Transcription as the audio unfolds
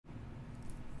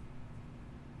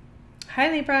Hi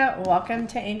Libra, welcome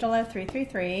to Angel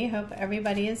 0333. Hope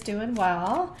everybody is doing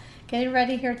well. Getting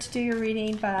ready here to do your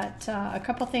reading, but a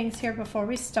couple things here before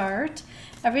we start.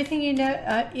 Everything you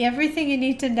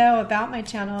need to know about my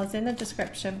channel is in the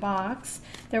description box.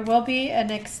 There will be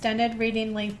an extended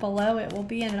reading link below. It will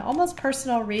be an almost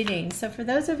personal reading. So for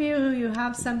those of you who you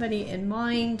have somebody in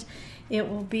mind, it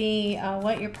will be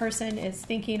what your person is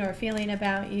thinking or feeling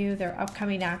about you, their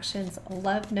upcoming actions,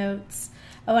 love notes.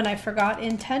 Oh, and I forgot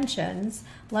intentions,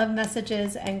 love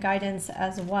messages, and guidance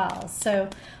as well. So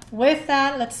with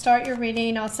that, let's start your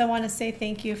reading. Also want to say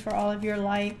thank you for all of your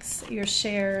likes, your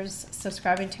shares,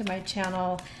 subscribing to my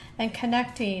channel, and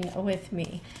connecting with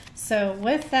me. So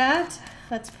with that,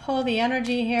 let's pull the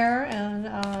energy here.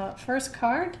 And first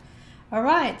card. All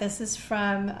right, this is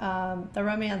from the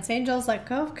Romance Angels. Let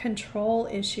go of control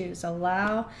issues.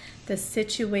 Allow the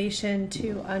situation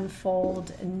to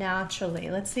unfold naturally.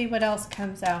 Let's see what else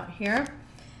comes out here.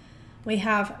 We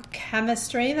have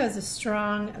chemistry. There's a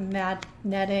strong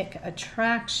magnetic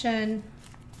attraction.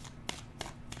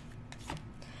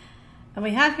 And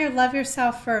we have here, love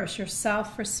yourself first. Your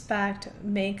self-respect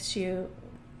makes you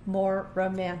more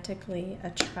romantically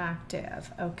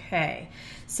attractive. Okay,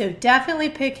 so definitely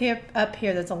pick up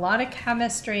here. There's a lot of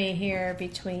chemistry here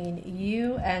between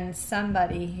you and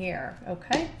somebody here.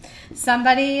 Okay,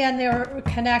 somebody and their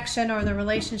connection or the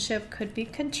relationship could be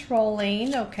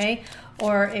controlling. Okay,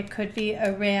 or it could be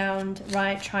around,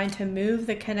 right, trying to move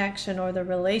the connection or the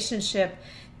relationship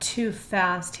too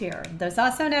fast here. There's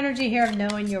also an energy here of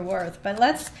knowing your worth, but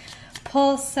let's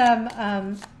pull some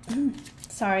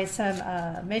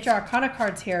some major arcana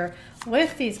cards here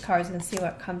with these cards and see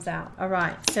what comes out. All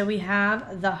right, so we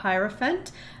have the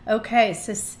Hierophant. Okay,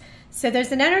 so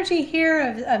there's an energy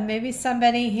here of maybe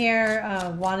somebody here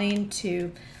wanting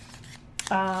to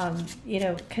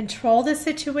control the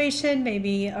situation,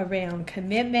 maybe around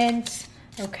commitment.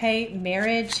 Okay,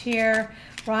 marriage here,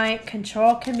 right?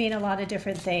 Control can mean a lot of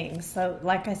different things. So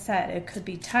like I said, it could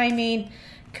be timing,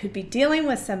 could be dealing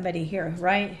with somebody here,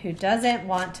 right, who doesn't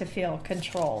want to feel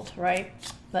controlled, right?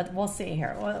 But we'll see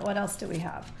here. What else do we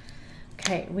have?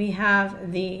 Okay, we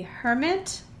have the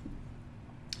Hermit,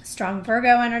 strong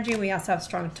Virgo energy. We also have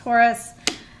strong Taurus,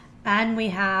 and we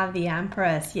have the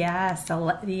Empress. Yes,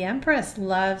 the Empress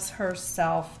loves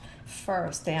herself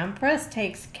first. The Empress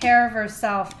takes care of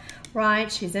herself,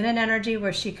 right? She's in an energy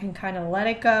where she can kind of let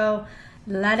it go,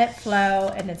 let it flow,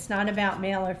 and it's not about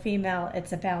male or female,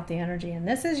 it's about the energy. And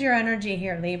this is your energy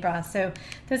here, Libra. So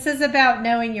this is about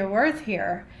knowing your worth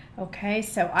here. Okay,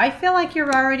 so I feel like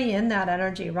you're already in that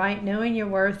energy, right? Knowing your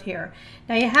worth here.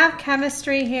 Now you have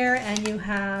chemistry here and you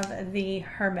have the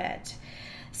Hermit.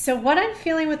 So what I'm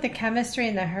feeling with the chemistry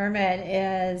and the Hermit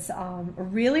is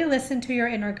really listen to your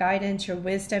inner guidance, your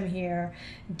wisdom here.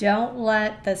 Don't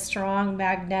let the strong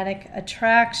magnetic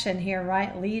attraction here,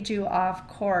 right, lead you off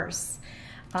course.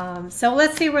 So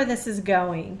let's see where this is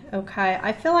going. Okay,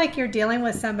 I feel like you're dealing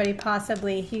with somebody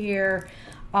possibly here.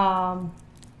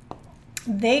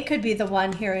 They could be the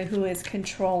one here who is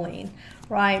controlling,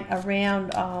 right,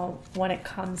 around when it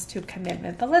comes to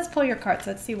commitment. But let's pull your cards.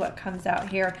 Let's see what comes out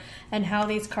here and how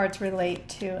these cards relate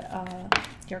to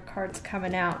your cards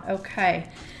coming out. Okay,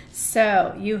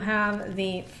 so you have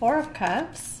the Four of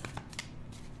Cups.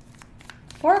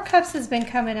 Four of Cups has been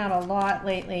coming out a lot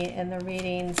lately in the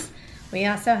readings. We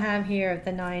also have here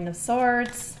the Nine of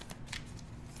Swords.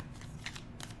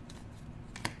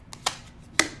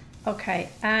 Okay,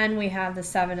 and we have the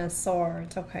Seven of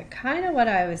Swords. Okay, kind of what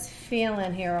I was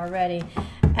feeling here already.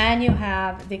 And you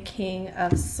have the King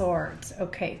of Swords.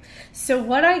 Okay, so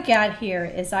what I get here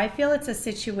is I feel it's a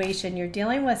situation. You're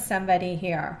dealing with somebody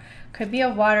here. Could be a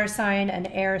water sign, an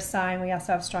air sign. We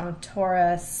also have strong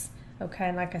Taurus. Okay,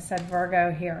 and like I said,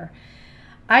 Virgo here.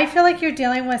 I feel like you're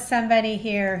dealing with somebody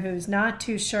here who's not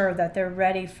too sure that they're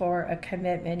ready for a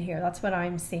commitment here. That's what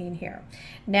I'm seeing here.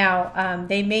 Now,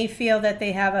 they may feel that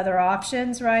they have other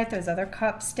options, right? There's other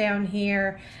cups down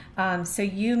here. So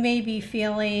you may be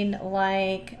feeling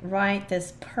like, right,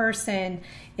 this person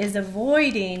is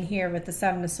avoiding here with the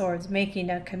Seven of Swords, making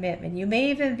a commitment. You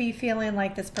may even be feeling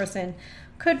like this person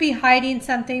could be hiding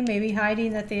something, maybe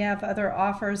hiding that they have other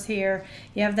offers here.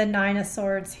 You have the Nine of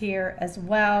Swords here as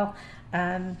well.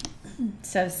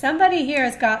 So somebody here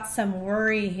has got some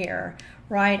worry here,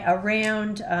 right,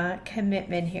 around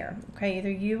commitment here. Okay,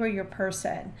 either you or your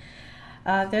person.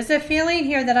 There's a feeling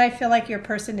here that I feel like your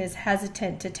person is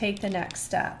hesitant to take the next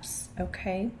steps.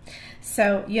 Okay,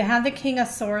 so you have the King of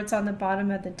Swords on the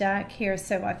bottom of the deck here.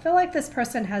 So I feel like this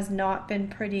person has not been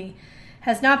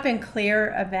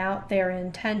clear about their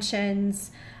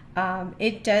intentions.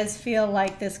 It does feel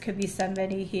like this could be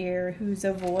somebody here who's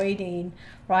avoiding,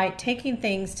 right, taking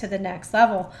things to the next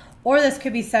level. Or this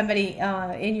could be somebody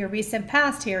in your recent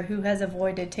past here who has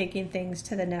avoided taking things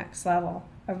to the next level,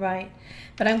 all right?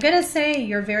 But I'm going to say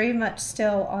you're very much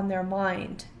still on their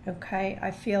mind, okay?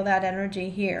 I feel that energy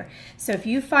here. So if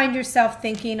you find yourself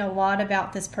thinking a lot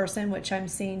about this person, which I'm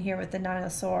seeing here with the Nine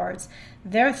of Swords,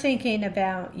 they're thinking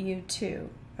about you too,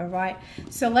 all right?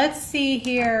 So let's see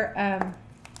here.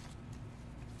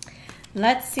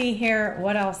 Let's see here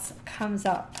what else comes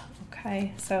up.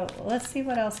 Okay, so let's see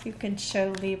what else you can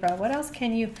show Libra. What else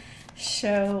can you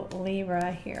show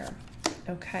Libra here?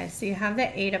 Okay, so you have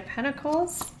the Eight of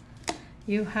Pentacles.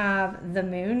 You have the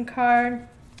Moon card.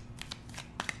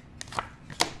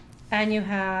 And you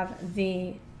have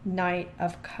the Knight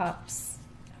of Cups.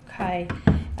 Okay,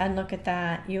 and look at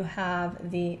that. You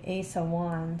have the Ace of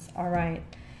Wands. All right.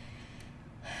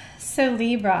 So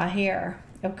Libra here.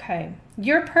 Okay,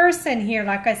 your person here,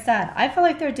 like I said, I feel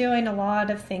like they're doing a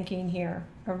lot of thinking here,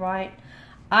 all right?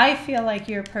 I feel like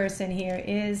your person here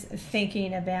is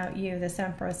thinking about you, this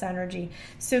Empress energy.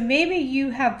 So maybe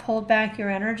you have pulled back your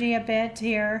energy a bit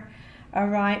here, all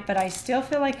right? But I still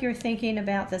feel like you're thinking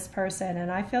about this person,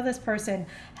 and I feel this person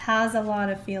has a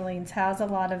lot of feelings, has a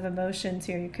lot of emotions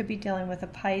here. You could be dealing with a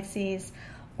Pisces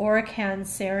or a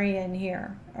Cancerian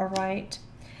here, all right?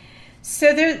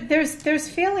 So there's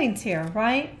feelings here,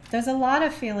 right? There's a lot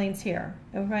of feelings here,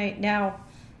 all right? Now,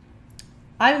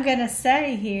 I'm going to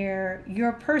say here,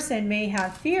 your person may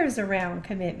have fears around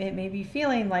commitment, maybe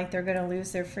feeling like they're going to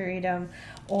lose their freedom,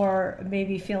 or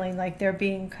maybe feeling like they're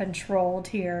being controlled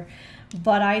here.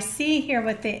 But I see here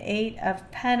with the Eight of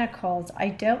Pentacles, I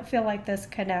don't feel like this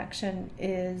connection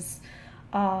is...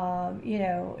 you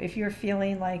know, if you're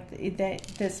feeling like that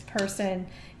this person,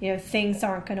 you know, things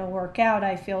aren't going to work out,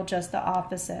 I feel just the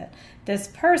opposite. This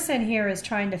person here is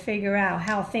trying to figure out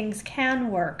how things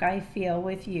can work, I feel,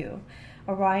 with you.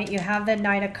 All right, you have the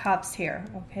Knight of Cups here,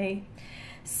 okay?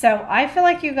 So I feel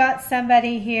like you got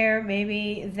somebody here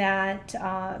maybe that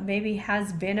maybe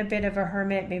has been a bit of a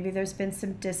hermit. Maybe there's been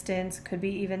some distance. Could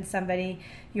be even somebody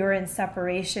you're in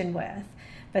separation with.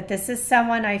 But this is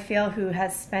someone I feel who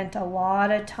has spent a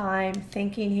lot of time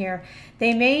thinking here.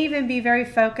 They may even be very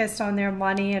focused on their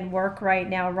money and work right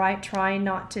now, right? Trying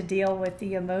not to deal with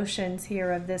the emotions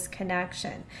here of this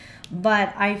connection.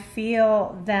 But I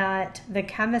feel that the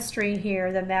chemistry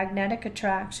here, the magnetic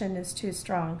attraction is too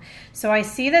strong. So I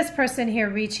see this person here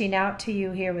reaching out to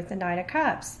you here with the Knight of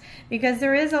Cups, because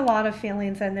there is a lot of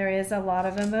feelings and there is a lot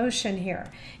of emotion here.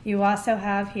 You also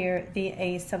have here the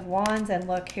Ace of Wands, and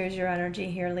look, here's your energy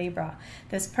here, Libra.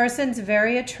 This person's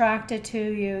very attracted to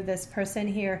you. This person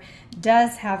here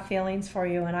does have feelings for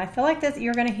you, and I feel like that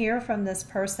you're going to hear from this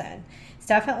person. It's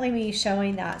definitely me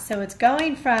showing that. So it's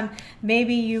going from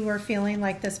maybe you were feeling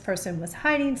like this person was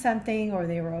hiding something, or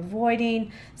they were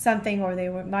avoiding something, or they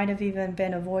might have even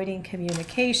been avoiding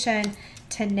communication,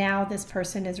 to now this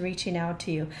person is reaching out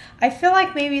to you. I feel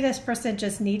like maybe this person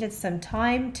just needed some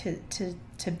time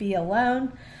to be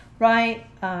alone, right?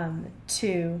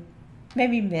 To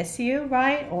maybe miss you,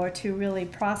 right? Or to really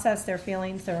process their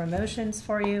feelings, their emotions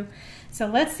for you. So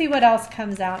let's see what else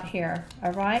comes out here,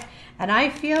 all right? And I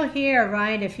feel here,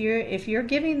 right, if you're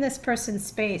giving this person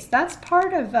space, that's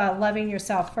part of loving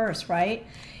yourself first, right?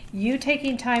 You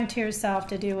taking time to yourself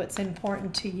to do what's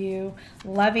important to you,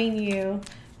 loving you,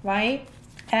 right?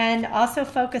 And also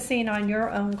focusing on your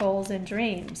own goals and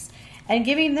dreams. And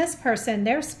giving this person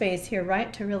their space here,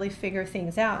 right, to really figure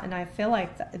things out. And I feel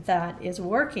like that is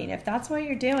working. If that's what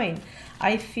you're doing,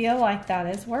 I feel like that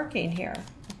is working here.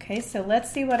 Okay, so let's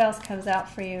see what else comes out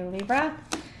for you, Libra.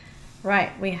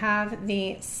 Right, we have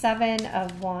the Seven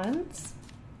of Wands.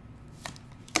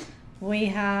 We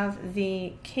have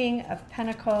the King of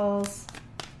Pentacles.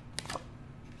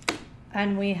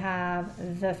 And we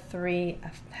have the Three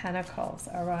of Pentacles,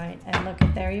 all right? And look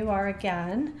at, there you are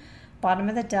again. Bottom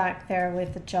of the deck there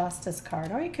with the Justice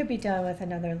card, or you could be dealing with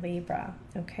another Libra.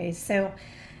 Okay, so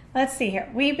let's see here.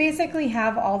 We basically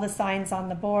have all the signs on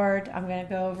the board. I'm going to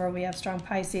go over. We have strong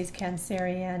Pisces,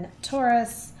 Cancerian,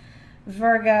 Taurus,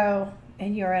 Virgo,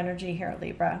 and your energy here,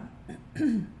 Libra.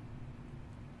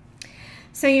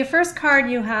 So your first card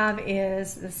you have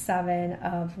is the Seven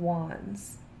of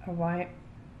Wands, all right?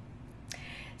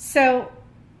 So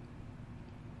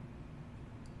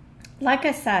like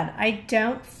I said, I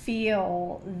don't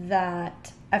feel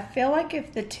that, I feel like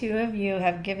if the two of you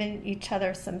have given each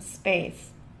other some space,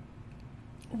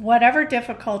 whatever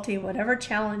difficulty, whatever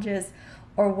challenges,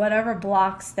 or whatever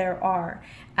blocks there are,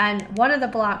 and one of the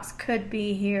blocks could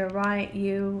be here, right,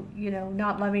 you know,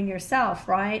 not loving yourself,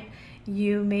 right,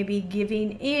 you may be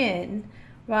giving in,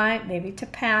 right? Maybe to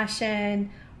passion,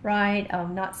 right?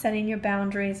 Not setting your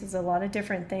boundaries. There's a lot of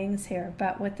different things here.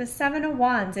 But with the Seven of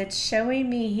Wands, it's showing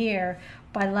me here,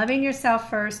 by loving yourself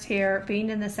first here, being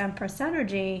in this Empress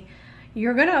energy,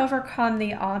 you're going to overcome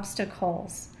the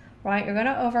obstacles, right? You're going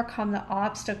to overcome the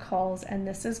obstacles, and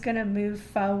this is going to move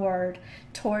forward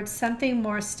towards something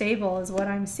more stable is what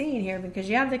I'm seeing here, because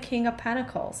you have the King of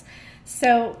Pentacles.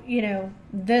 So, you know,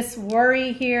 this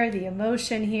worry here, the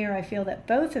emotion here, I feel that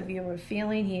both of you are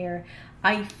feeling here,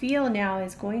 I feel now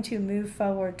is going to move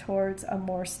forward towards a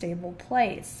more stable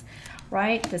place,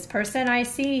 right? This person I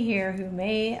see here who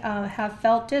may have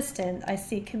felt distant, I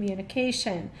see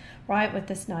communication, right? With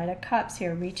this Knight of Cups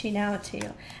here, reaching out to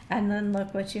you. And then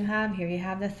look what you have here. You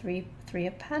have the Three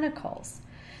of Pentacles.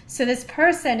 So this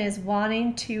person is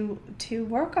wanting to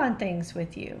work on things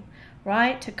with you,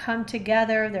 right? To come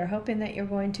together. They're hoping that you're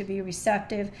going to be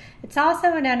receptive. It's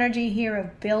also an energy here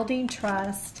of building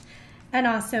trust and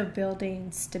also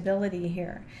building stability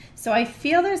here. So I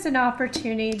feel there's an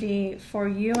opportunity for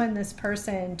you and this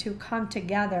person to come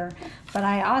together, but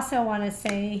I also want to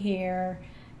say here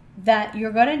that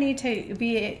you're going to need to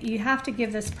be, you have to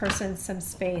give this person some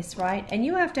space, right? And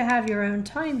you have to have your own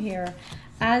time here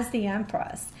as the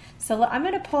Empress. So I'm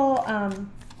going to pull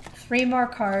 3 more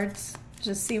cards,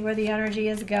 just see where the energy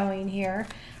is going here.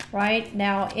 Right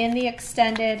now in the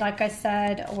extended, like I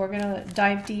said, we're going to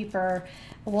dive deeper.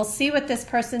 We'll see what this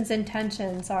person's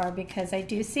intentions are, because I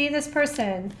do see this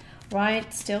person,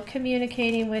 right, still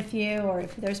communicating with you, or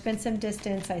if there's been some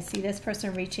distance, I see this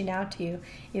person reaching out to you.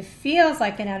 It feels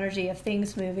like an energy of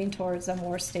things moving towards a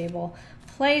more stable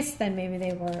place than maybe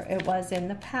it was in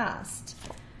the past.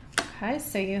 Okay,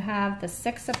 so you have the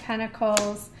Six of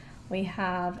Pentacles, we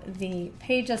have the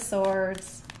Page of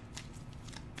Swords,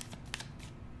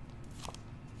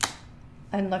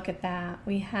 and look at that,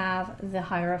 we have the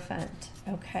Hierophant,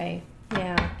 okay,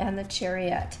 yeah, and the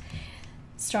Chariot.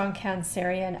 Strong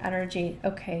Cancerian energy.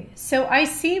 Okay, so I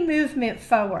see movement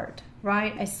forward,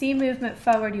 right? I see movement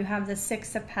forward. You have the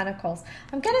Six of Pentacles.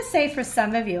 I'm going to say for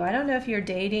some of you, I don't know if you're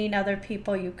dating other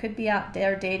people. You could be out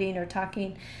there dating or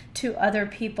talking to other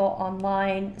people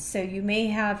online. So you may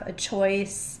have a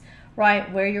choice,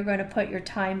 right, where you're going to put your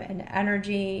time and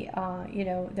energy. You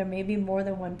know, there may be more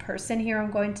than one person here, I'm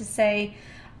going to say.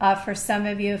 For some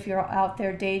of you, if you're out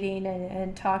there dating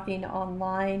and talking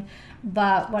online.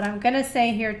 But what I'm going to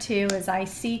say here too is I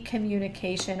see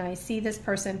communication. I see this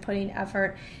person putting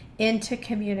effort into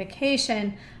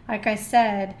communication. Like I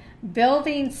said,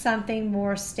 building something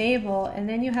more stable. And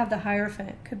then you have the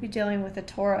Hierophant. Could be dealing with a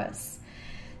Taurus.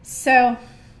 So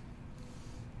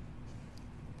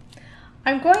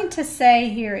I'm going to say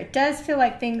here, it does feel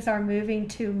like things are moving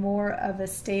to more of a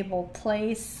stable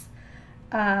place.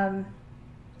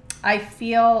 I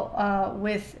feel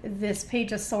with this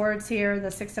Page of Swords here,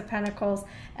 the Six of Pentacles,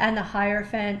 and the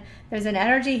Hierophant, there's an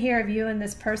energy here of you and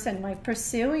this person like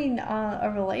pursuing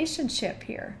a relationship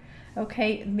here.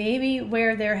 Okay, maybe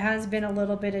where there has been a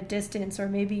little bit of distance, or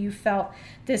maybe you felt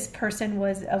this person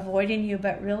was avoiding you,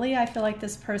 but really I feel like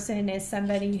this person is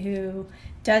somebody who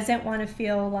doesn't want to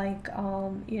feel like,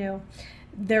 you know,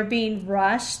 they're being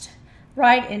rushed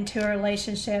right into a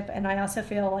relationship. And I also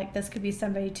feel like this could be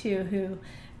somebody too who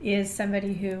is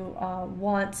somebody who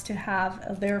wants to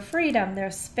have their freedom, their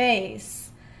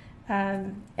space,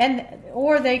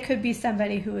 or they could be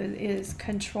somebody who is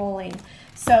controlling.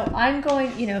 So I'm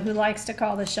going, you know, who likes to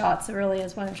call the shots, really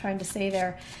is what I'm trying to say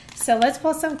there. So let's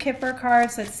pull some Kipper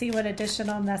cards. Let's see what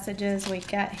additional messages we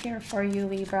get here for you,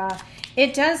 Libra.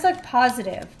 It does look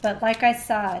positive, but like I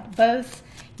said, both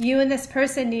you and this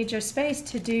person need your space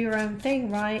to do your own thing,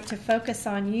 right? To focus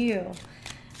on you.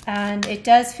 And it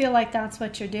does feel like that's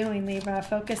what you're doing, Libra,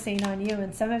 focusing on you.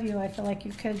 And some of you, I feel like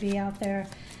you could be out there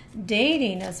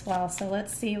dating as well. So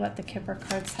let's see what the Kipper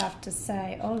cards have to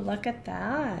say. Oh, look at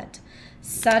that.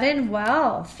 Sudden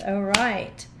wealth. All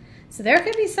right. So there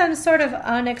could be some sort of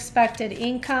unexpected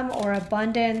income or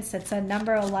abundance. It's a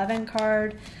number 11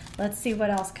 card. Let's see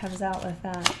what else comes out with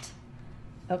that.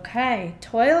 Okay,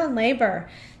 toil and labor.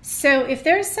 So if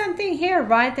there's something here,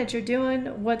 right, that you're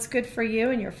doing what's good for you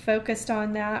and you're focused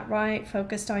on that, right,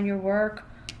 focused on your work,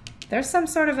 there's some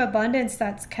sort of abundance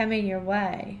that's coming your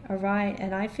way, all right?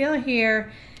 And I feel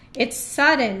here it's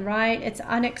sudden, right? It's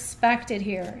unexpected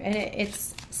here. And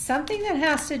it's something that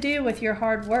has to do with your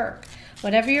hard work,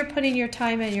 whatever you're putting your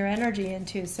time and your energy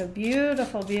into. So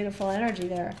beautiful, beautiful energy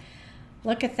there.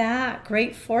 Look at that.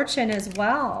 Great fortune as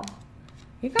well.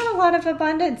 You've got a lot of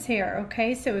abundance here,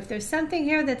 okay? So if there's something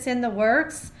here that's in the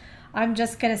works, I'm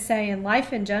just going to say in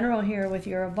life in general here with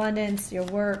your abundance, your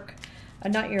work,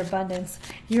 not your abundance,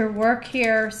 your work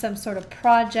here, some sort of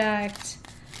project,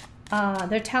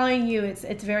 They're telling you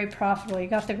it's very profitable. You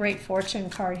got the Great Fortune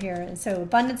card here. And so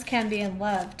abundance can be in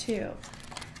love too.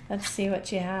 Let's see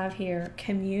what you have here.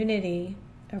 Community,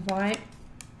 right?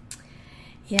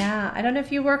 Yeah, I don't know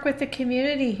if you work with the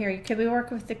community here. You could be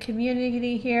working with the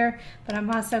community here, but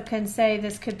I'm also can say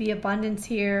this could be abundance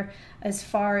here as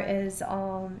far as,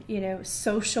 you know,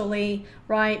 socially,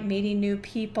 right? Meeting new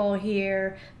people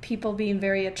here, people being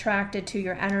very attracted to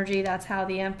your energy. That's how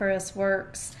the Empress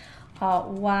works.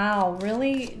 Wow,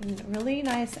 really, really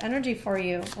nice energy for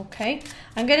you, okay?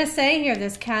 I'm going to say here,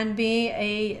 this can be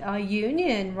a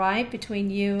union, right, between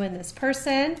you and this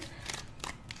person.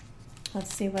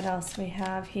 Let's see what else we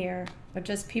have here. Or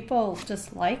just people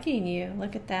just liking you.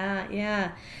 Look at that.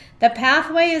 Yeah. The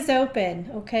pathway is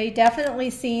open. Okay. Definitely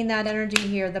seeing that energy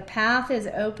here. The path is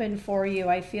open for you.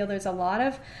 I feel there's a lot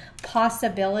of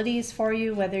possibilities for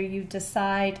you, whether you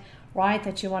decide, right,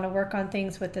 that you want to work on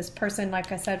things with this person.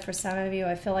 Like I said, for some of you,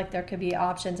 I feel like there could be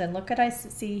options. And look what I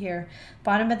see here.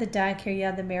 Bottom of the deck here, you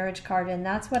have the marriage card. And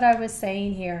that's what I was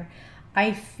saying here.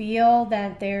 I feel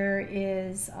that there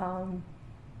is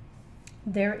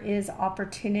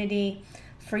opportunity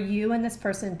for you and this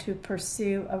person to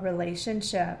pursue a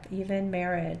relationship, even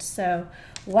marriage. So,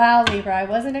 wow, Libra, I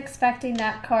wasn't expecting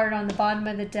that card on the bottom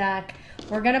of the deck.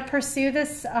 We're going to pursue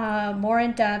this more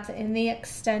in depth in the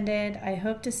extended. I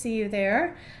hope to see you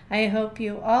there. I hope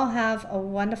you all have a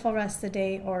wonderful rest of the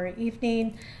day or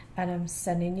evening, and I'm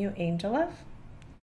sending you angel love.